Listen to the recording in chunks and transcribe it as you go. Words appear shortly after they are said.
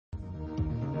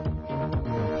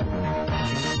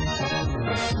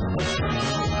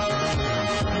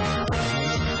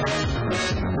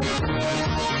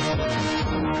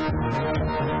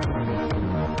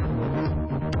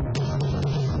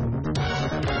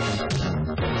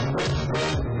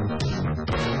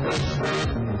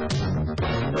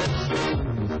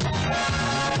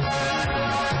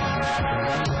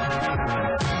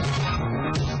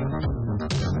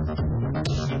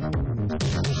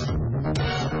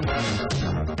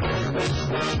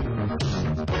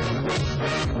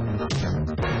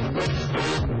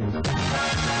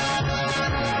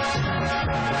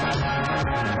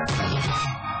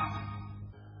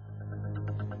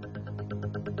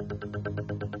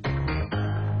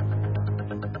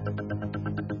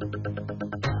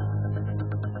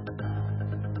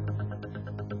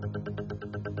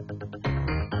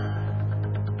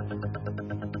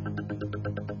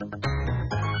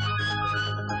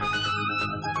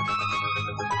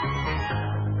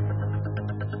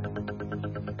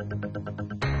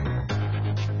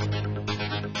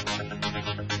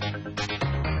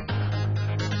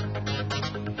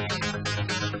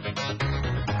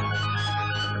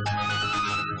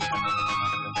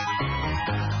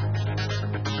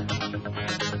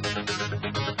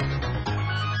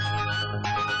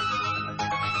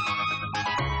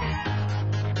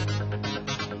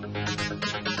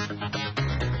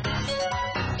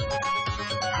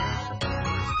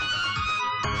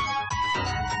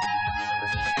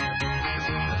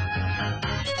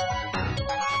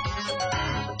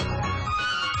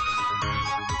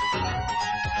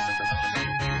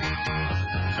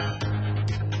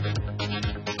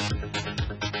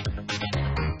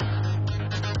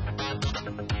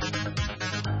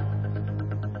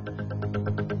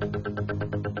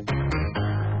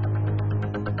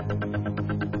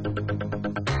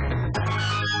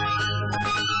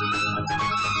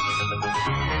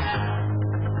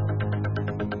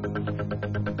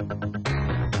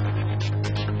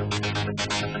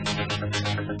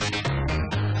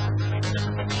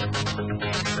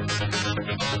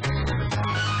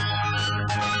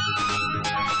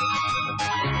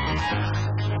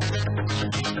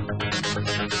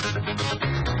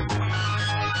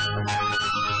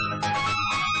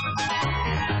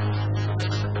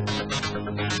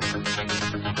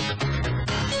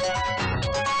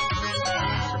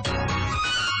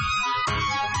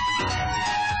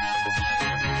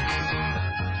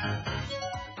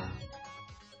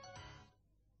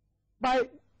By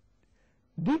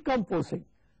decomposing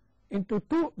into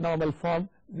two normal form,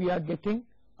 we are getting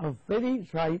a very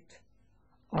right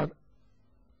or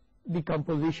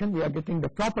decomposition, we are getting the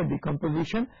proper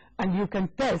decomposition, and you can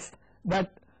test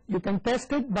that, you can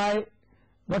test it by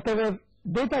whatever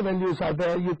data values are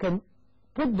there, you can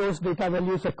put those data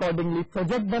values accordingly,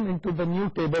 project them into the new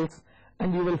tables,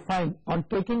 and you will find on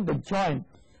taking the join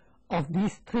of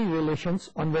these three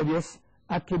relations on various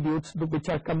attributes which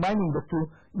are combining the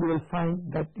two, you will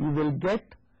find that you will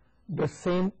get the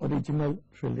same original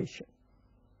relation.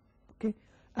 Okay.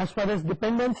 As far as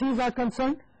dependencies are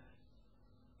concerned,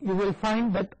 you will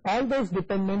find that all those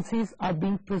dependencies are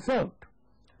being preserved.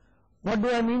 What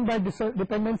do I mean by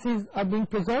dependencies are being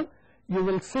preserved? You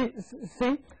will see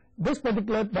this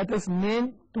particular, that is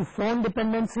name to phone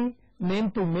dependency,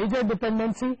 name to major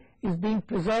dependency is being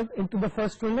preserved into the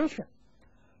first relation.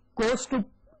 Course to,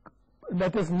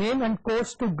 that is name and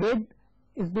course to grade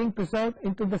is being preserved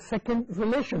into the second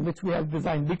relation which we have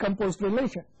designed, decomposed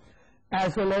relation,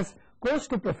 as well as course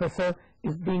to professor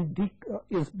is being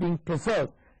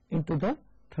preserved into the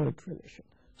third relation.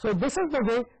 So this is the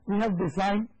way we have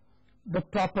designed the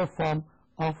proper form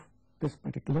of this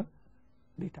particular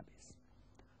database.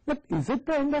 But is it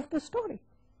the end of the story?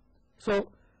 So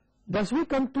thus we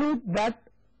conclude that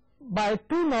by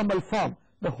two normal form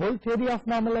the whole theory of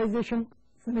normalization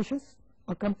finishes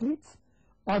or completes,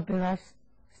 or there are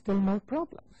still more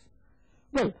problems?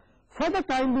 Well, for the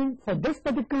time being, for this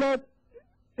particular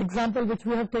example which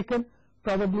we have taken,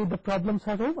 probably the problems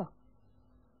are over.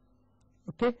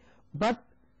 Okay, but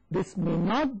this may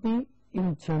not be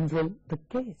in general the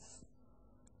case.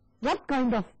 What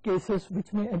kind of cases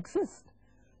which may exist?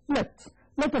 Let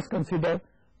us consider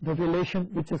the relation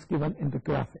which is given in the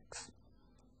graphics.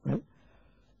 Well,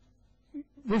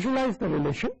 visualize the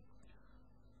relation,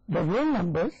 the roll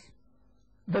numbers,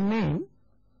 the name,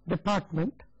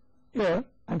 department, year,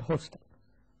 and hostel.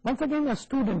 Once again, a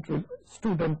student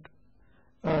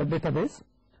database.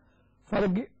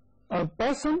 For a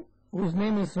person whose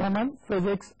name is Raman,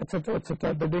 physics, etc.,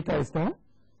 etc., the data is there.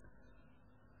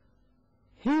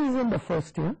 He is in the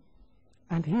first year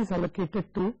and he is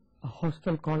allocated to a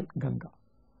hostel called Ganga.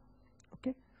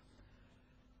 Okay.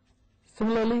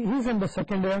 Similarly, he is in the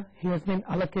second year, he has been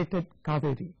allocated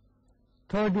Kaveri.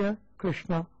 Third year,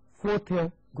 Krishna. Fourth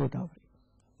year, Godavari.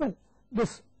 Well,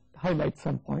 this highlights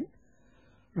some point.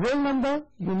 Roll number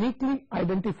uniquely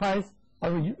identifies,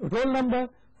 or roll number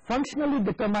functionally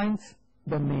determines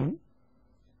the name.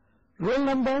 Roll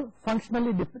number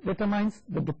functionally determines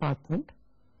the department.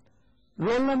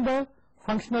 Roll number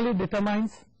functionally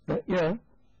determines the year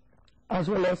as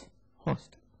well as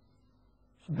hostel.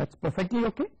 So that's perfectly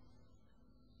okay.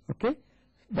 Okay,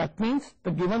 that means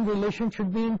the given relation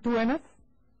should be in 2NF.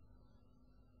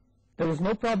 There is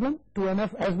no problem.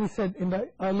 2NF, as we said in the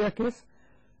earlier case,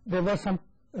 there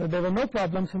were no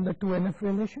problems in the 2NF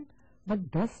relation. But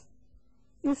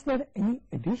is there any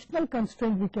additional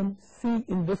constraint we can see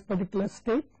in this particular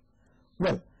state?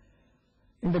 Well,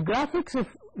 in the graphics, if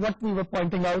what we were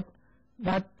pointing out,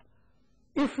 that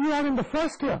if you are in the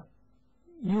first year,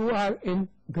 you are in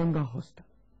Ganga hostel.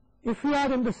 If you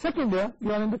are in the second year,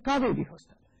 you are in the Kaveri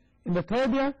hostel. In the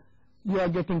third year, you are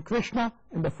getting Krishna.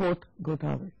 In the fourth,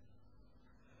 Godavari.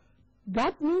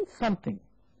 That means something.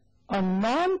 A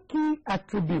non-key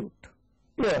attribute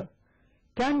here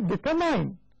can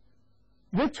determine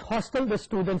which hostel the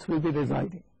students will be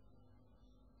residing.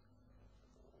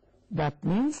 That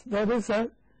means there is a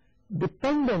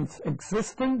dependence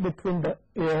existing between the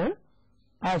year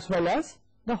as well as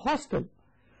the hostel.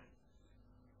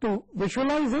 To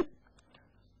visualize it,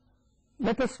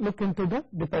 let us look into the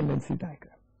dependency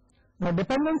diagram. Now,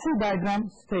 dependency diagram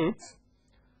states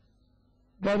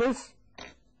there is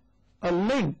a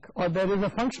link or there is a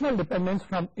functional dependence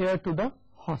from year to the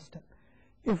hostel.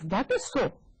 If that is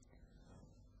so,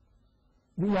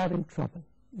 we are in trouble.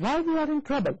 Why we are in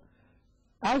trouble?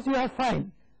 As you have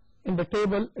found in the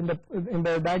table, in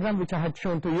the diagram which I had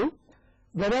shown to you,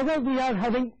 wherever we are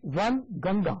having one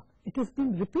Ganga, it is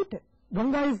being repeated.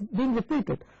 Ganga is being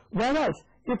repeated. Whereas,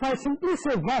 if I simply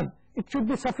say one, it should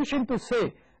be sufficient to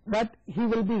say that he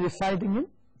will be residing in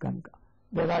Ganga.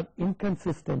 There are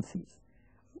inconsistencies.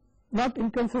 Not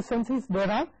inconsistencies, there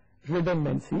are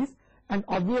redundancies, and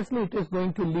obviously it is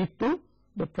going to lead to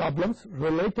the problems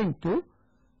relating to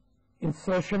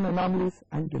insertion anomalies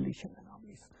and deletion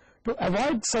anomalies. To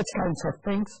avoid such kinds of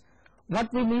things,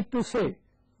 what we need to say,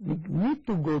 we need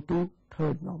to go to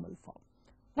third normal form.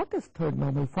 What is third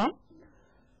normal form?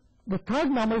 The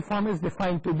third normal form is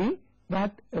defined to be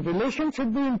that a relation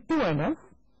should be in 2NF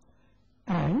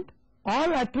and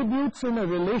all attributes in a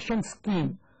relation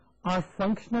scheme are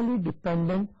functionally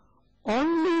dependent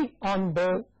only on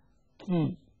the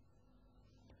key.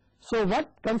 So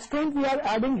what constraint we are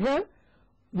adding here?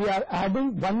 We are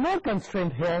adding one more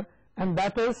constraint here, and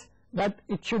that is that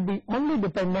it should be only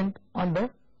dependent on the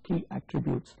key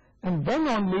attributes, and then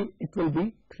only it will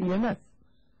be 3NF.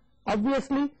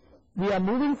 Obviously, we are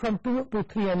moving from 2 to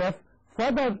 3NF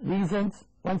for the reasons,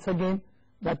 once again,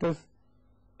 that is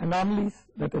anomalies,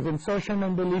 that is insertion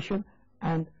and deletion,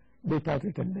 and data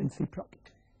redundancy property.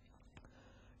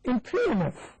 In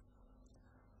 3NF,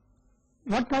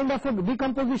 what kind of a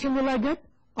decomposition will I get?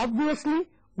 Obviously,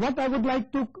 what I would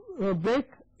like to break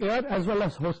year as well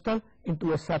as hostel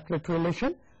into a separate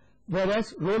relation,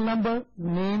 whereas roll number,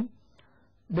 name,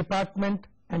 department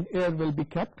and year will be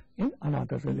kept in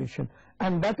another relation,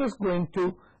 and that is going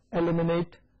to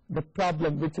eliminate the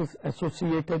problem which is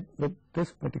associated with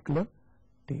this particular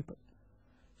table.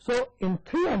 So in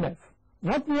 3NF,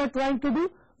 what we are trying to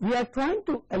do? We are trying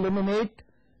to eliminate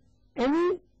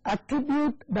any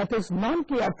attribute that is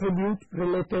non-key attribute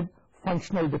related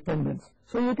functional dependence.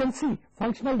 So you can see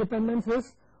functional dependence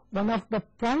is one of the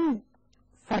prime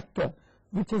factor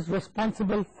which is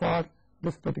responsible for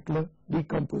this particular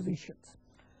decompositions.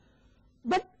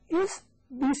 But is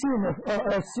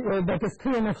BCNF that is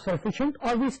 3NF sufficient,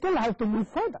 or we still have to move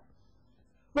further?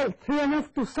 Well,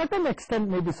 3NF to certain extent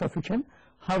may be sufficient.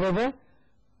 However,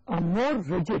 a more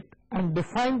rigid and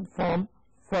defined form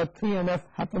for 3NF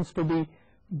happens to be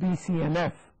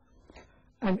BCNF.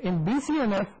 And in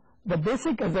BCNF, the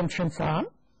basic assumptions are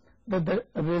that the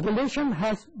relation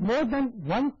has more than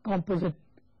one composite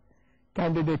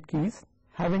candidate keys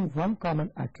having one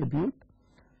common attribute,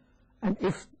 and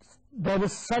if there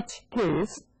is such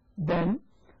case, then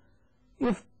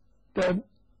if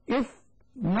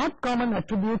not common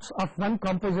attributes of one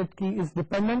composite key is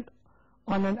dependent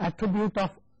on an attribute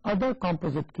of other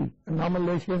composite key, a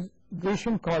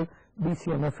normalization called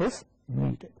BCNF is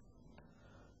needed.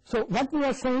 So what we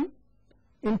are saying,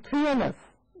 in 3NF,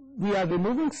 we are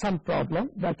removing some problem,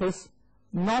 that is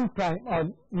non-prime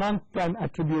or non-prime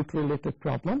attribute related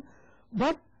problem,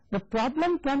 but the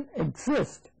problem can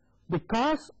exist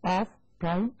because of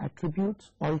prime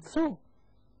attributes also.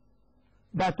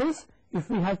 That is, if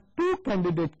we have two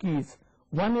candidate keys,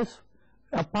 one is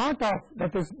a part of,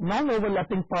 that is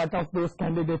non-overlapping part of those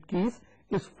candidate keys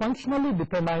is functionally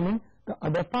determining the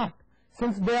other part.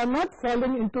 Since they are not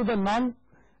falling into the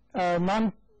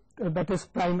that is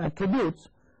prime attributes,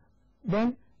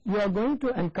 then you are going to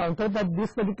encounter that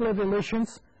these particular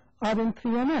relations are in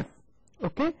 3NF,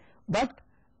 okay, but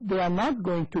they are not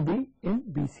going to be in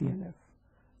BCNF.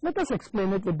 Let us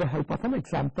explain it with the help of an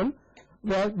example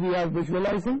where we are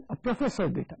visualizing a professor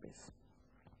database.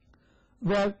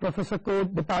 where professor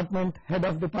code, department, head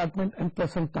of department, and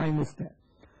present time is there.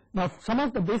 Now, some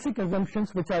of the basic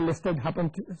assumptions which are listed happen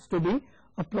to be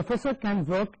a professor can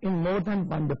work in more than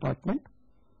one department.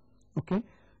 Okay,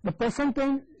 the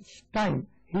percentage time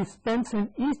he spends in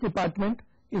each department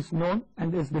is known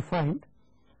and is defined,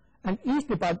 and each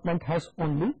department has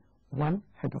only one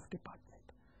head of department.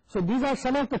 So these are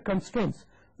some of the constraints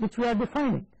which we are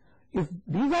defining. If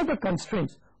these are the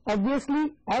constraints,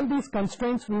 obviously all these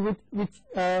constraints we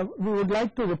would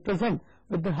like to represent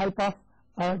with the help of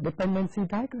a dependency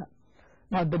diagram.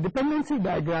 Now the dependency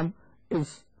diagram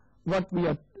is what we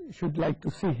should like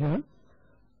to see here.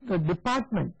 The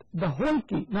department, the whole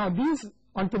key. Now these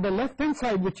onto the left hand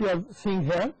side which you are seeing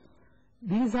here,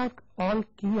 these are all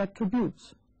key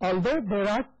attributes, although there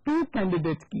are two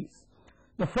candidate keys.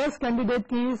 The first candidate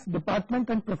key is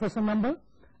department and professor number,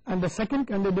 and the second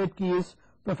candidate key is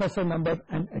professor number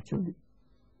and HOD.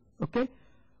 Okay,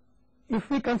 if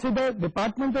we consider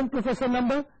department and professor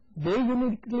number, they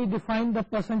uniquely define the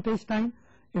percentage time.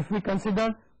 If we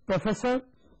consider professor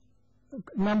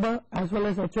number as well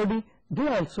as HOD, they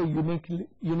also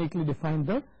uniquely define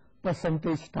the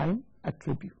percentage time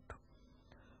attribute.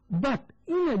 But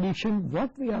in addition,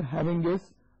 what we are having is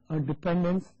a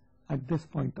dependence at this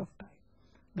point of time.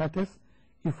 That is,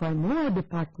 if I know a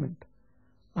department,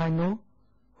 I know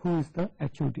who is the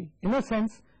HOD. In a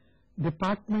sense,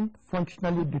 department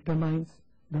functionally determines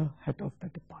the head of the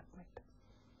department.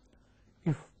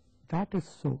 If that is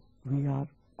so, we are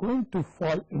going to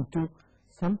fall into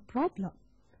some problem.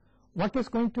 What is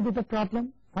going to be the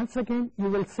problem? Once again, you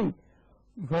will see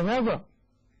wherever.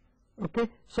 Okay,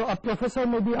 so a professor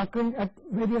may be occurring at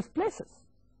various places.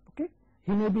 Okay,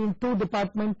 he may be in 2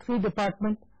 departments, 3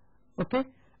 departments. Okay,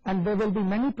 and there will be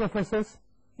many professors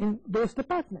in those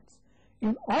departments.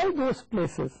 In all those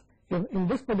places, in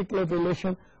this particular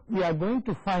relation, we are going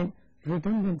to find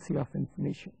redundancy of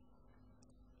information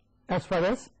as far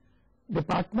as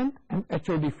department and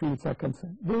HOD fields are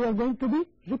concerned. They are going to be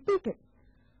repeated.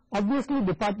 Obviously,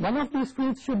 one of these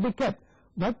fields should be kept,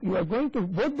 but you are going to,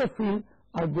 both the fields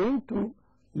are going to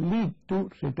lead to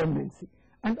redundancy.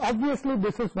 And obviously,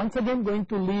 this is once again going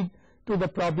to lead to the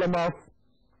problem of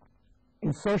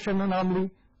insertion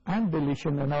anomaly and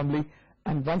deletion anomaly.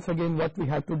 And once again, what we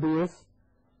have to do is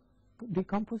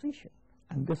decomposition.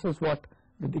 And this is what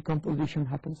the decomposition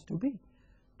happens to be.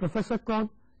 Professor code,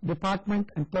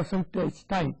 department, and percentage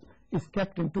time is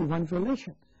kept into one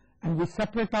relation, and we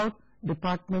separate out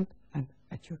department and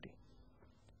HOD.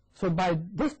 So by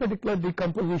this particular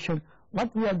decomposition,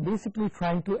 what we are basically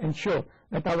trying to ensure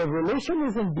that our relation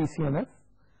is in BCNF,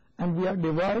 and we are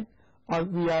divided, or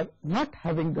we are not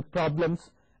having the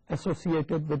problems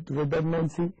associated with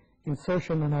redundancy,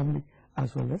 insertion anomaly,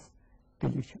 as well as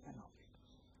deletion anomaly.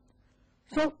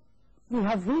 So we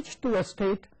have reached to a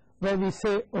state where we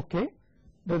say, okay,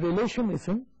 the relation is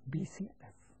in BCNF.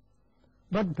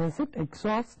 But does it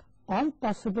exhaust all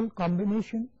possible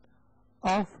combination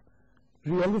of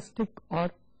realistic or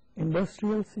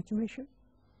industrial situation?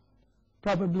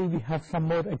 Probably we have some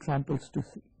more examples to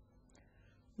see.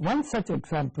 One such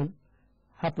example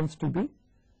happens to be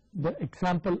the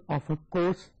example of a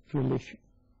course relation.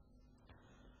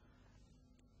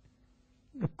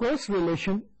 The course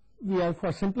relation,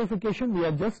 for simplification, we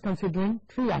are just considering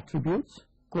 3 attributes: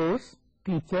 course,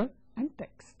 teacher, and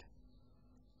text.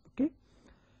 Okay.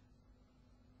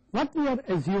 What we are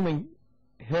assuming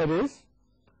here is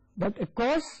that a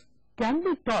course can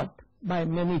be taught by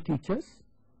many teachers,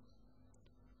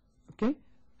 okay,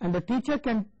 and the teacher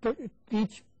can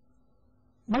teach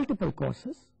multiple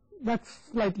courses. That's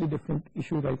slightly different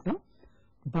issue right now.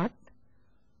 But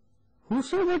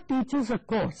whosoever teaches a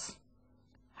course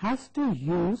has to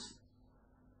use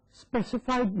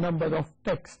specified number of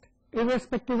text,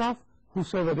 irrespective of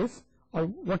whosoever is or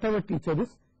whatever teacher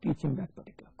is teaching that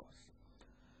particular course.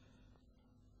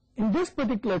 In this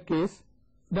particular case,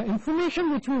 the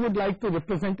information which we would like to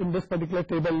represent in this particular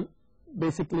table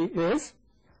basically is,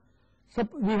 so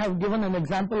we have given an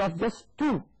example of just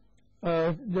two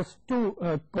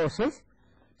courses.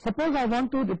 Suppose I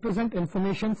want to represent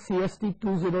information CST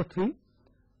 203.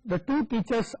 The 2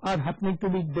 teachers are happening to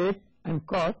be date and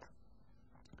court,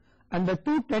 and the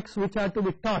 2 texts which are to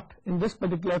be taught in this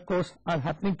particular course are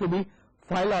happening to be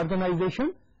file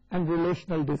organization and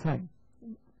relational design.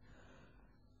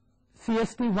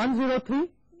 CST 103,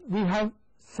 we have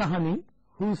Sahani,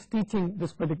 who is teaching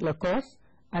this particular course,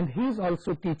 and he is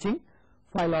also teaching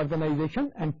file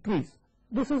organization and trees.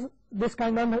 This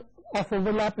kind of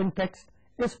overlap in text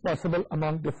is possible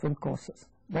among different courses.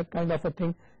 That kind of a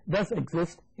thing does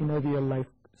exist in a real life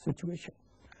situation.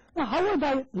 Now, how would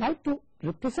I like to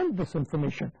represent this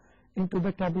information? into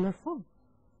the tabular form?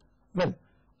 Well,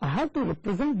 I have to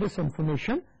represent this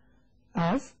information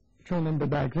as shown in the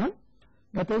diagram.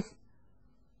 That is,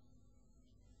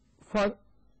 for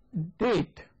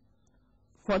date,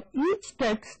 for each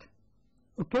text,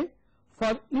 okay,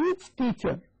 for each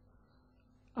teacher,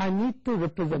 I need to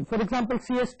represent. For example,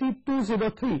 CST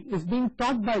 203 is being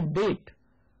taught by date,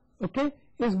 okay,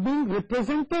 is being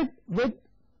represented with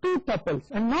 2 tuples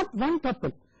and not 1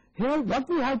 tuple. Here what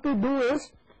we have to do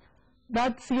is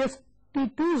that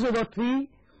CST 203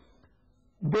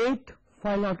 date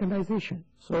file organization.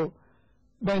 So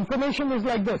the information is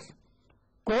like this: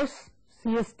 course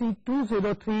CST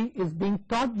 203 is being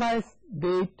taught by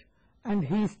date and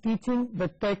he is teaching the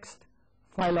text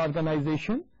file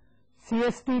organization.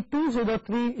 CST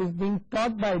 203 is being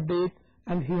taught by date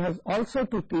and he has also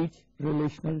to teach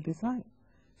relational design.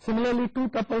 Similarly, 2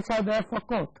 tuples are there for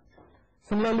Kaut.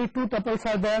 Similarly, 2 tuples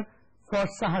are there for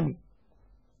Sahani.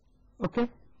 Okay?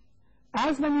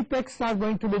 As many texts are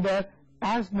going to be there,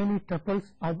 as many tuples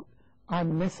are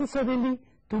necessarily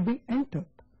to be entered.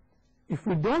 If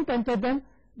we don't enter them,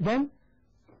 then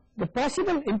the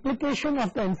possible implication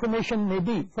of the information may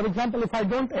be, for example, if I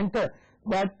don't enter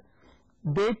that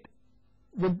date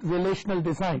with relational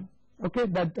design, okay,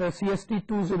 that CST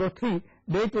 203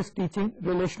 date is teaching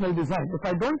relational design. If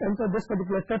I don't enter this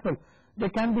particular tuple, there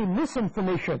can be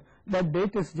misinformation that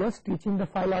date is just teaching the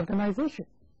file organization.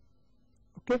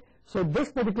 Okay, so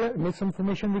this particular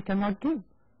misinformation we cannot give.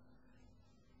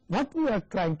 What we are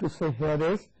trying to say here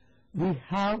is we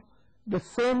have the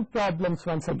same problems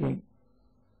once again.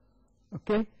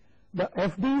 Okay, the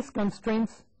FD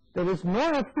constraints, there is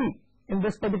no FD in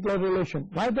this particular relation.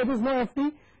 Why there is no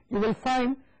FD? You will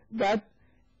find that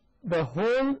the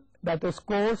whole, that is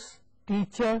course,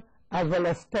 teacher as well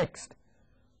as text,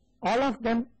 all of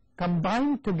them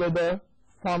combined together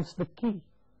forms the key.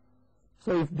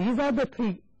 So if these are the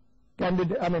 3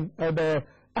 the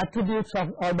attributes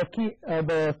of, or the key,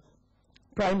 the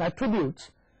prime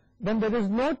attributes, then there is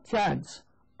no chance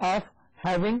of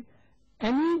having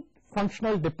any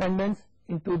functional dependence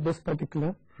into this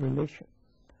particular relation.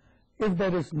 If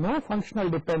there is no functional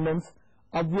dependence,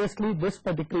 obviously this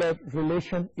particular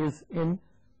relation is in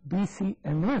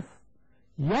BCNF,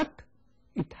 yet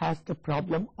it has the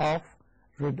problem of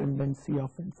redundancy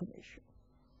of information.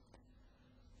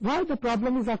 Why the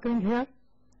problem is occurring here?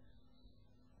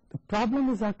 The problem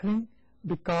is occurring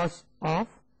because of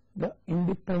the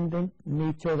independent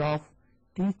nature of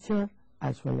teacher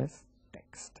as well as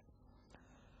text.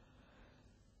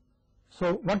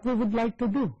 So what we would like to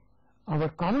do, our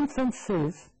common sense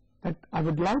says that I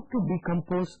would like to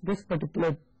decompose this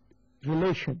particular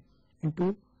relation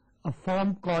into a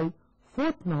form called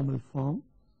 4th normal form,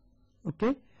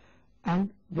 okay, and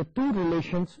the 2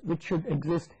 relations which should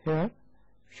exist here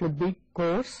should be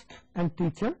course and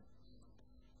teacher.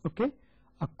 Okay,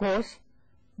 a course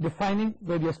defining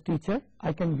various teacher,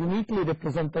 I can uniquely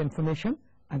represent the information,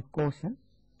 and course and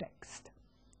text.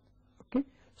 Okay,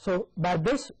 so by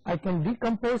this I can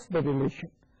decompose the relation.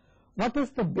 What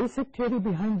is the basic theory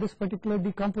behind this particular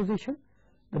decomposition?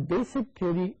 The basic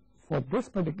theory for this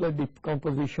particular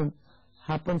decomposition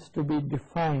happens to be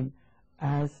defined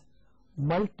as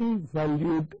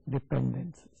multi-valued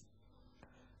dependencies,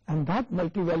 and that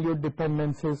multi-valued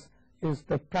dependencies is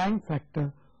the prime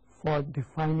factor for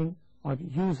defining or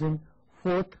using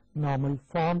 4th normal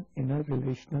form in a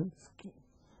relational scheme.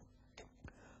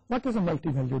 What is a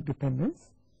multi-valued dependence?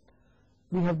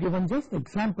 We have given just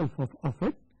example of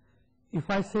it. If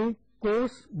I say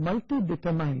course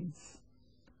multi-determines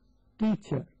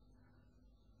teacher,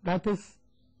 that is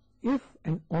if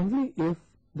and only if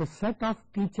the set of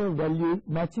teacher value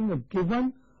matching a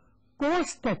given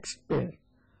course text pair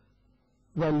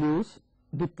values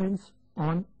depends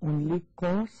on only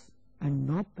course and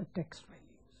not the text values.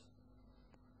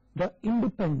 The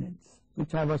independence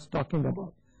which I was talking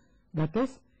about, that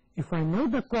is, if I know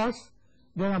the course,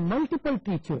 there are multiple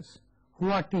teachers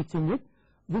who are teaching it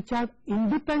which are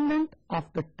independent of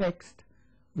the text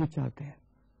which are there.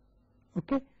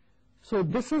 Okay, so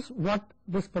this is what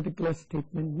this particular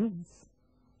statement means.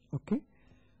 Okay,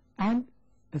 and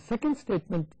the second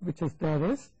statement which is there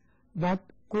is that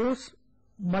course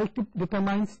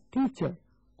multi-determines teacher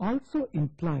also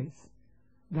implies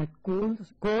that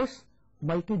course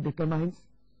multi-determines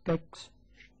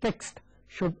text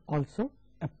should also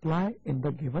apply in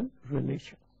the given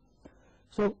relation.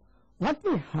 So what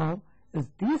we have is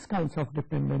these kinds of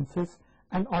dependencies,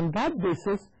 and on that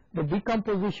basis the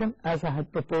decomposition as I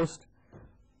had proposed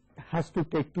has to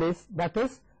take place. That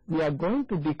is, we are going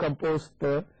to decompose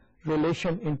the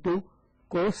relation into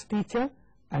course teacher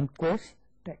and course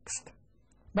text.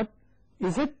 But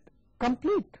is it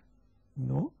complete?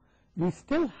 No, we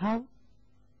still have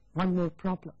one more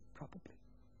problem probably.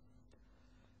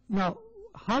 Now,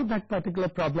 how that particular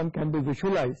problem can be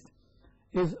visualized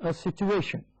is a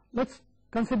situation. Let's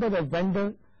consider a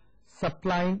vendor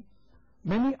supplying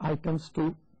many items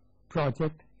to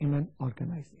project in an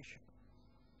organization.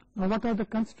 Now, what are the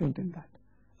constraints in that?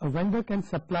 A vendor can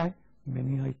supply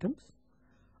many items,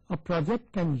 a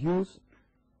project can use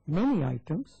many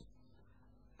items,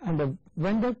 and a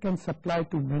vendor can supply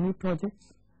to many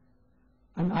projects.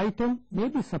 An item may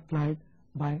be supplied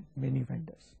by many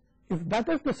vendors. If that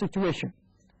is the situation,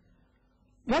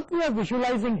 what we are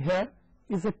visualizing here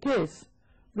is a case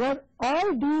where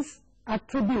all these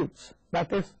attributes,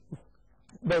 that is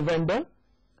the vendor,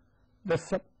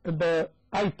 the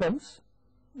items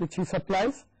which he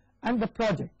supplies, and the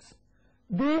projects,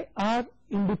 they are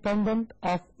independent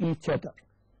of each other.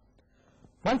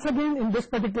 Once again, in this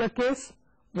particular case,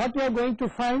 what we are going to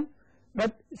find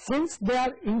that since they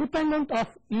are independent of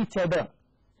each other,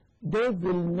 they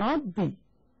will not be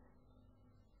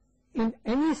in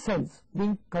any sense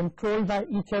being controlled by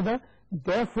each other.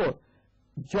 Therefore,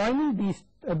 joining these,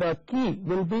 the key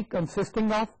will be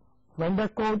consisting of vendor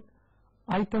code,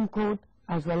 item code,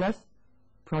 as well as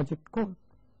project code.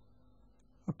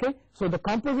 Okay, so the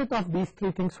composite of these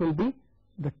three things will be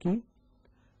the key.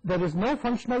 There is no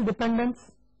functional dependence,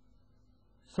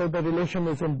 so the relation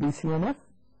is in BCNF.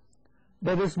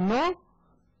 There is no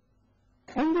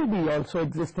NVD also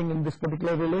existing in this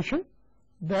particular relation,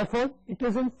 therefore it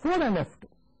is in 4NF2.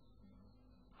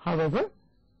 However,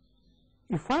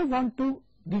 if I want to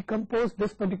decompose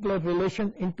this particular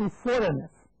relation into 4NF,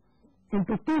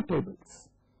 into two tables,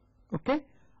 okay,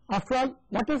 after all,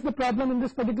 what is the problem in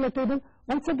this particular table?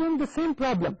 Once again, the same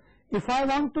problem. If I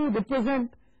want to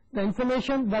represent the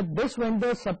information that this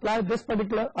vendor supplied this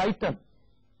particular item,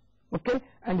 okay,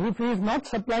 and if he is not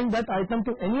supplying that item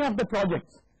to any of the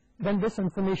projects, then this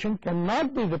information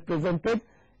cannot be represented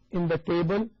in the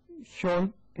table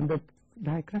shown in the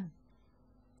diagram.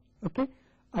 Okay,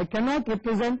 I cannot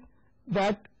represent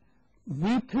that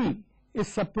V3 is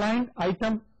supplying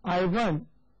item I1,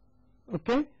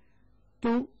 okay,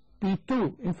 to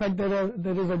P2. In fact,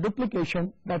 there is a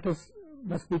duplication that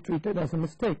must be treated as a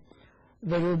mistake.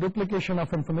 There is a duplication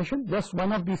of information. Just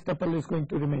one of these tuple is going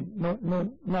to remain.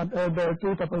 The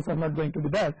two tuples are not going to be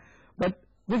there. But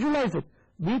visualize it.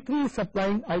 V3 is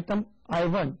supplying item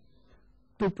I1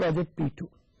 to project P2.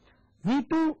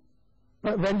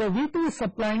 Vendor V2 is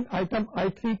supplying item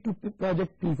I3 to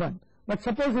project P1. But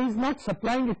suppose he is not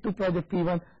supplying it to project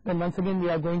P1, then once again we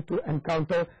are going to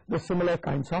encounter the similar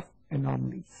kinds of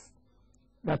anomalies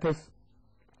that is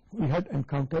we had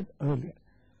encountered earlier.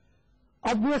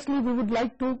 Obviously, we would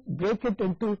like to break it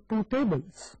into two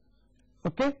tables,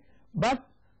 okay? But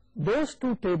those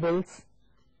two tables,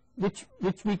 which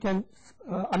we can,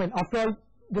 after all,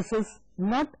 this is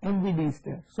not NVDs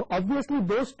there. So obviously,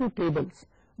 those two tables,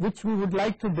 which we would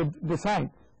like to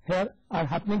design here, are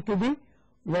happening to be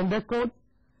vendor code,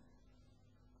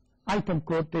 item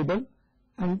code table,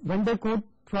 and vendor code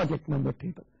project number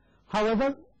table.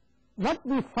 However, what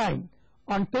we find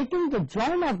on taking the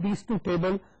join of these two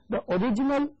tables, the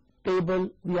original table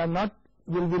we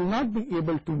will not be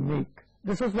able to make.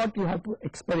 This is what you have to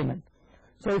experiment.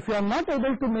 So if you are not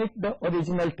able to make the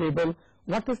original table,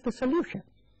 what is the solution?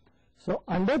 So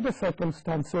under the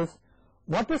circumstances,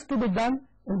 what is to be done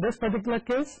in this particular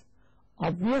case?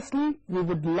 Obviously, we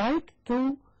would like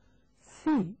to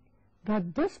see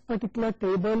that this particular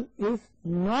table is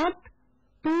not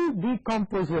too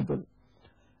decomposable,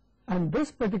 and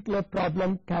this particular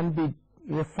problem can be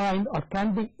refined or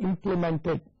can be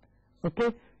implemented,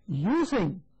 okay,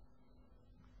 using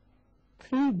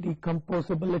 3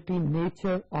 decomposability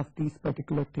nature of these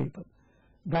particular table.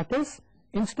 That is,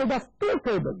 instead of 2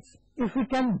 tables, if we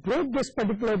can break this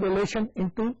particular relation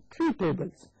into 3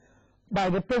 tables by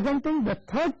representing the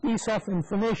third piece of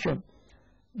information,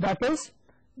 that is,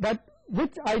 that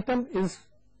which item is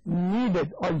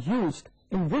needed or used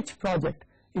in which project,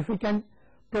 if we can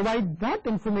provide that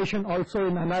information also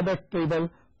in another table,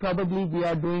 probably we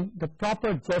are doing the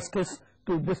proper justice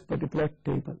to this particular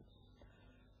table.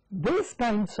 These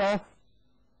kinds of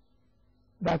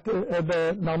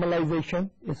the normalization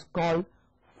is called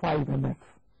 5NF,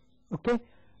 okay,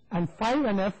 and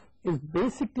 5NF is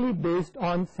basically based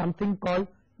on something called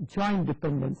join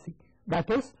dependency. That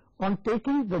is, on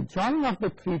taking the join of the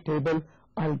 3 table,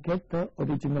 I'll get the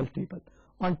original table.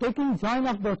 On taking join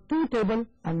of the 2 table,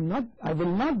 I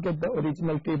will not get the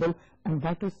original table, and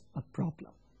that is a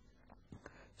problem.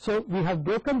 So we have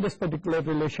broken this particular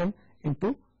relation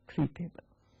into 3 tables.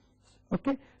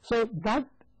 Okay, so that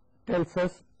tells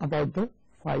us about the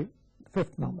 5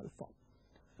 fifth normal form.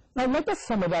 Now let us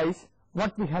summarize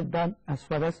what we have done as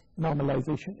far as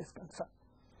normalization is concerned.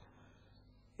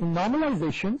 In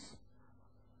normalizations,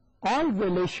 all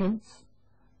relations,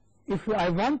 if I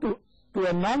want to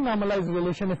a non-normalized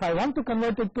relation, if I want to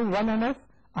convert it to 1NF,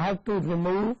 I have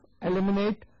to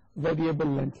eliminate variable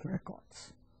length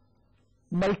records,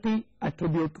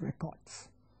 multi-attribute records.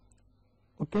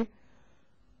 Okay?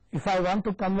 If I want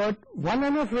to convert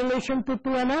 1NF relation to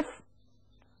 2NF,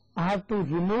 I have to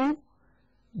remove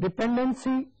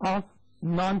dependency of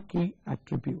non-key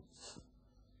attributes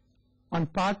on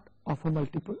part of a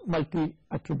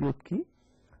multi-attribute key.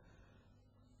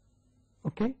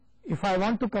 Okay? If I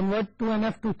want to convert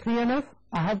 2NF to 3NF,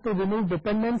 I have to remove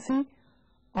dependency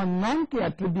on non-key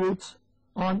attributes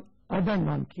on other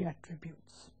non-key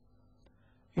attributes.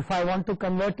 If I want to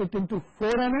convert it into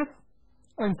 4NF,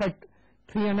 or in fact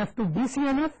 3NF to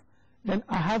BCNF, then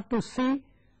I have to see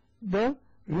the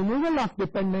removal of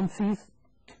dependencies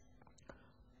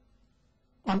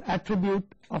on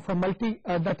attribute of a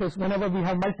that is, whenever we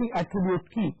have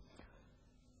multi-attribute key,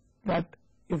 that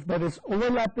if there is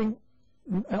overlapping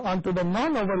onto the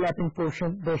non-overlapping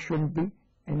portion, there shouldn't be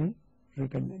any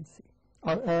redundancy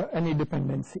or any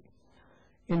dependency.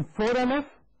 In 4NF,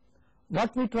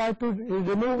 what we try to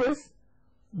remove is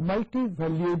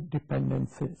multi-valued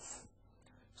dependencies.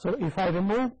 So if I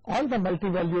remove all the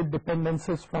multi-valued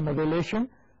dependencies from a relation,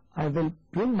 I will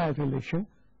bring my relation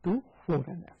to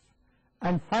 4NF.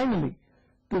 And finally,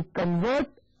 to convert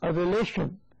a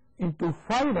relation into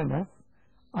 5NF,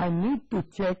 I need to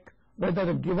check whether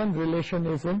a given relation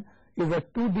is a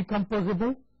 2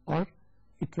 decomposable, or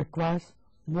it requires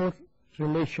more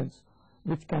relations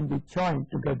which can be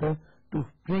joined together to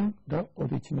bring the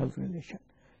original relation.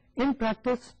 In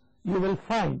practice, you will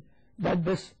find that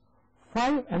this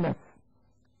 5NF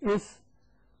is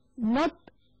not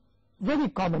very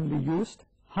commonly used.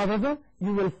 However,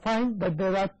 you will find that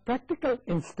there are practical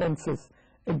instances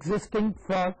existing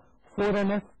for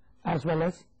 4NF as well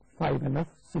as 5NF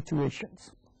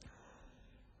situations.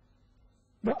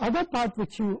 The other part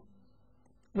which you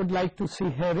would like to see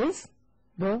here is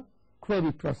the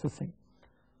query processing.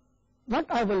 What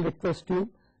I will request you,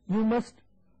 you must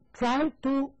try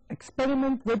to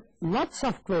experiment with lots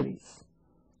of queries.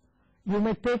 You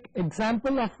may take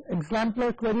exemplar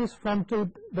queries from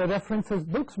the references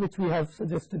books which we have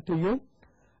suggested to you,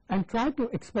 and try to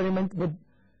experiment with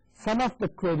some of the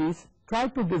queries, try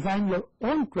to design your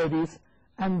own queries,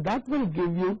 and that will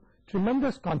give you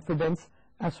tremendous confidence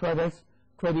as far as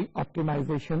query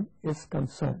optimization is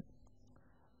concerned.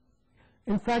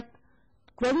 In fact,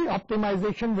 query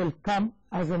optimization will come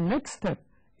as a next step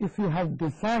if you have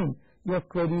designed your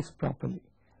queries properly.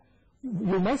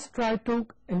 You must try to,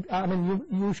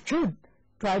 you should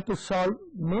try to solve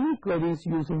many queries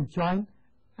using join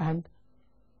and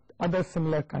other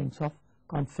similar kinds of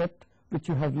concept which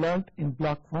you have learned in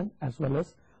block 1 as well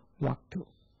as block 2.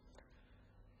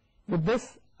 With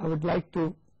this, I would like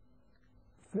to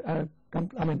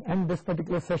end this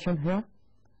particular session here.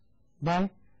 Bye,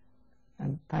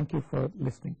 and thank you for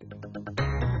listening to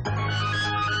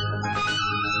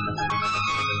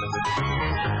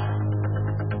me.